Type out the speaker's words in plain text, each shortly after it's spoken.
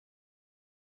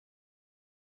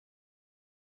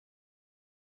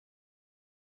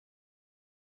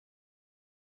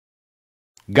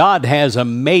God has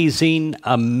amazing,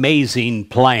 amazing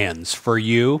plans for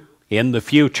you in the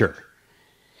future.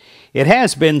 It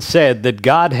has been said that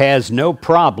God has no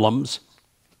problems,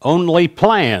 only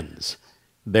plans.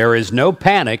 There is no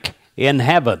panic in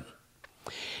heaven.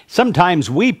 Sometimes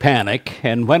we panic,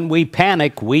 and when we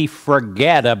panic, we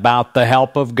forget about the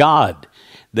help of God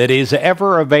that is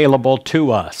ever available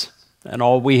to us, and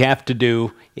all we have to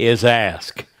do is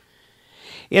ask.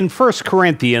 In 1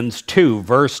 Corinthians 2,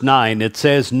 verse 9, it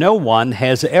says, "No one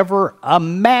has ever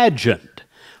imagined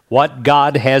what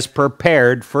God has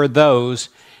prepared for those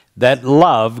that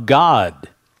love God."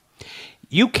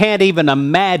 You can't even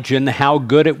imagine how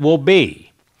good it will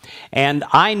be. And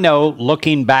I know,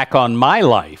 looking back on my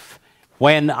life,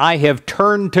 when I have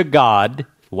turned to God,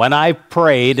 when I've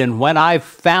prayed, and when I've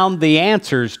found the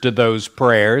answers to those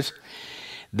prayers,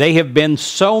 they have been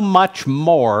so much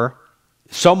better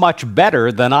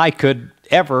than I could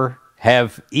ever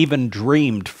have even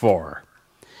dreamed for.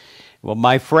 Well,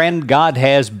 my friend, God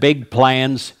has big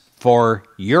plans for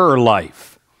your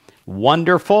life.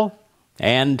 Wonderful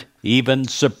and even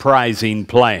surprising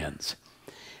plans.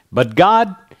 But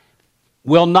God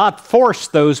will not force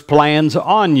those plans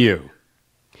on you.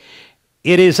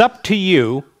 It is up to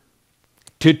you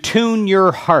to tune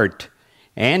your heart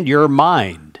and your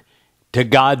mind to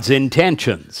God's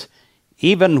intentions,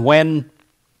 even when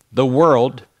the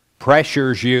world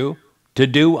pressures you to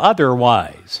do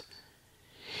otherwise.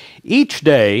 Each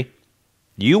day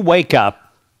you wake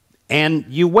up, and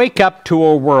you wake up to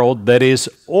a world that is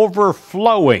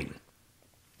overflowing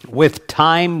with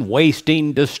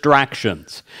time-wasting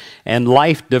distractions and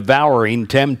life-devouring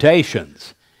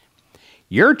temptations.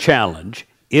 Your challenge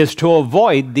is to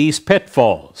avoid these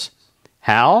pitfalls.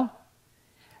 How?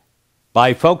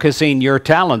 By focusing your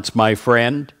talents, my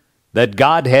friend, that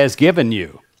God has given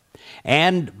you,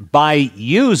 and by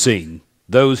using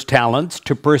those talents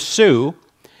to pursue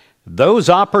those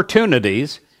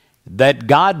opportunities that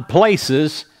God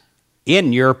places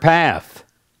in your path.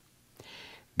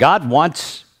 God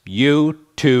wants you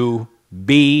to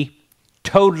be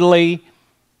totally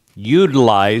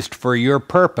utilized for your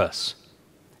purpose.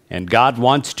 And God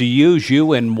wants to use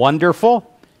you in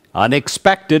wonderful,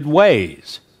 unexpected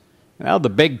ways. Well, the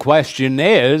big question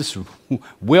is,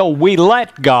 will we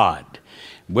let God?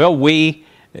 Will we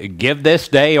give this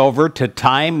day over to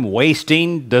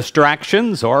time-wasting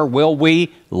distractions, or will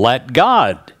we let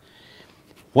God?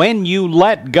 When you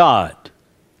let God,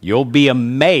 you'll be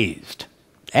amazed,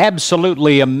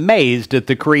 absolutely amazed at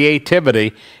the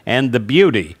creativity and the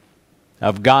beauty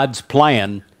of God's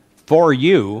plan for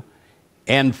you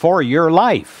and for your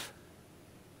life.